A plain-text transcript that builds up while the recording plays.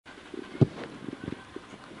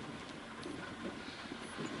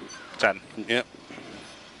10. Yep.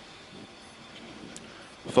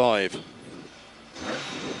 5,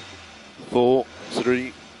 4,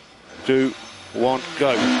 3, 2, 1,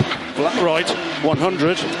 go. Flat right,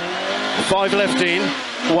 100. 5 left in,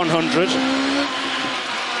 100.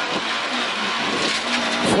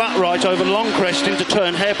 Flat right over long crest into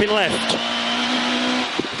turn, hairpin left.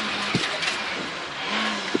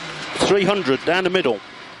 300 down the middle.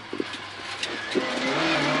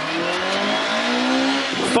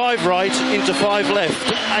 5 right into 5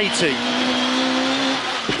 left, 80.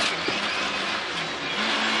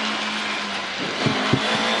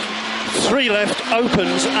 3 left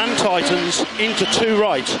opens and tightens into 2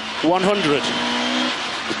 right, 100.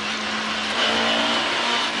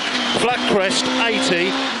 Flat crest,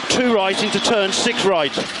 80, 2 right into turn, 6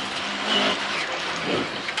 right.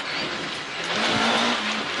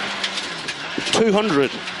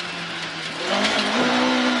 200.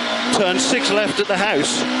 Turn 6 left at the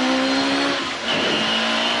house.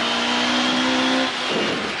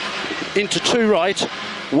 Into 2 right,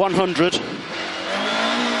 100.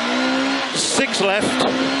 6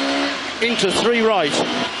 left, into 3 right,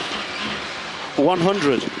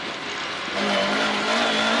 100.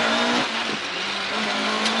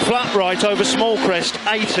 Flat right over small crest,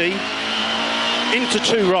 80. Into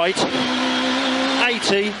 2 right,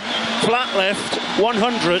 80. Flat left,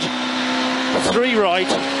 100. 3 right,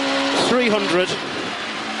 300.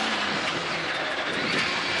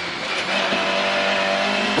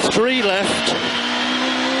 3 left,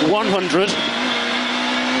 100.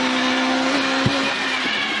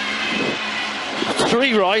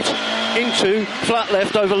 3 right into flat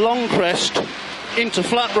left over long crest, into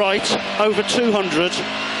flat right over 200.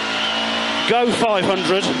 Go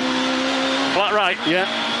 500. Flat right. Yeah,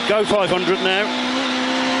 go 500 now.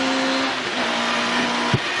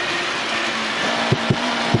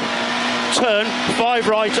 Turn 5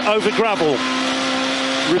 right over gravel.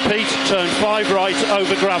 Repeat, turn 5 right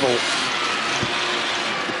over gravel.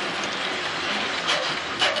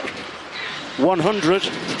 100.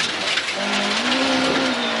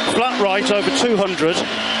 Flat right over 200.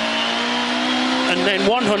 And then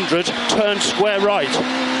 100, turn square right.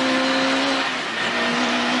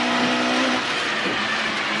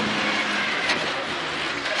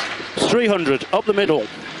 300, up the middle.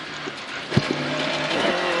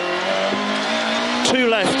 2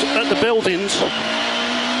 left at the buildings,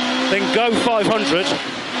 then go 500.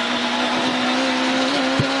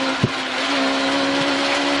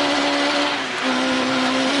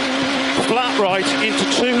 Flat right into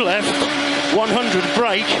 2 left, 100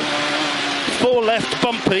 brake, 4 left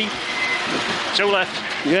bumpy. 2 left.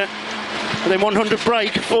 Yeah, and then 100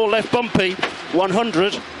 brake, 4 left bumpy,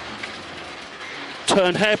 100.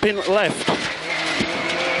 Turn hairpin left.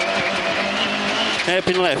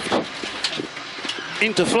 Hairpin left.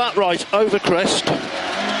 Into flat right over crest.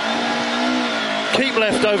 Keep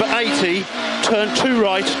left over 80. Turn 2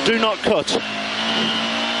 right. Do not cut.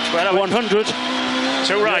 100.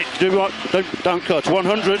 2 right. Yeah, don't cut.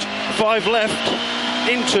 100. 5 left.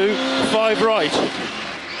 Into 5 right.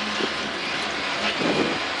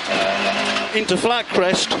 Into flat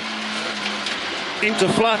crest. Into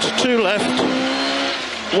flat 2 left.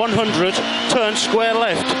 100. Turn square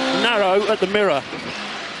left. Narrow at the mirror.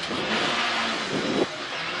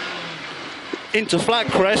 Into flat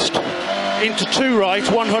crest, into 2 right,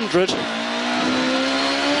 100,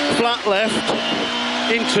 flat left,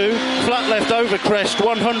 into flat left over crest,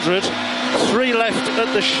 100, 3 left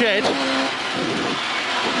at the shed,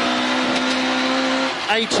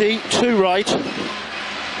 80, 2 right,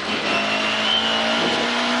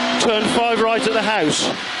 turn 5 right at the house,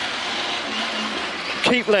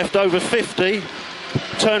 keep left over 50,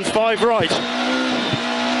 turn 5 right,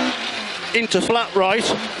 into flat right,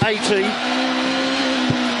 80,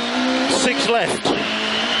 6 left,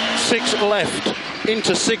 6 left,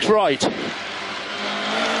 into 6 right,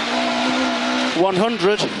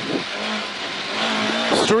 100,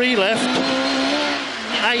 3 left,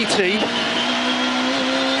 80,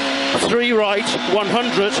 3 right,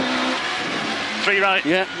 100, 3 right.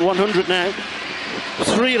 yeah, 100 now,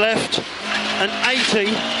 3 left, and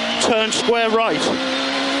 80, turn square right,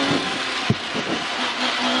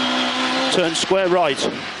 turn square right,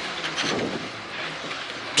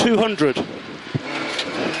 200,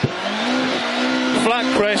 flat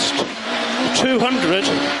crest, 200,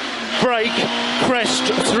 brake,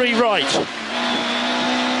 crest, 3 right,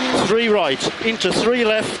 3 right, into 3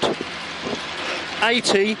 left,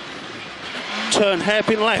 80, turn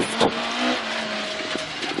hairpin left,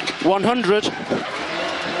 100,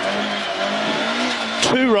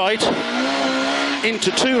 2 right, into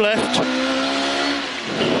 2 left,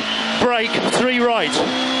 brake, 3 right,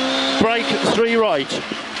 brake, 3 right,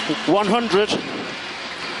 100, 2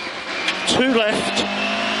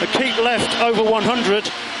 left, keep left over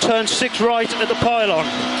 100, turn 6 right at the pylon.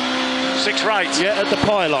 6 right? Yeah, at the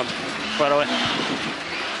pylon. Right away.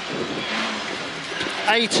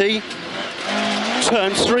 80,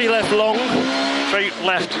 turn 3 left long. 3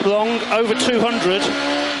 left. Long, over 200,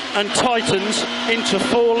 and tightens into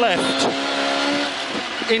 4 left.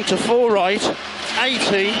 Into 4 right,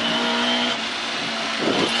 80,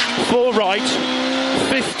 4 right,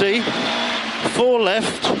 50, 4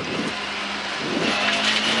 left.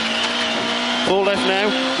 4 left now,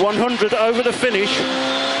 100 over the finish,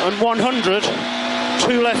 and 100,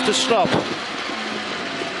 2 left to stop.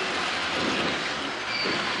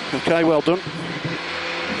 Okay, well done.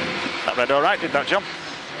 That read all right, did that, John?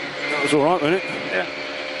 That was all right, wasn't it? Yeah.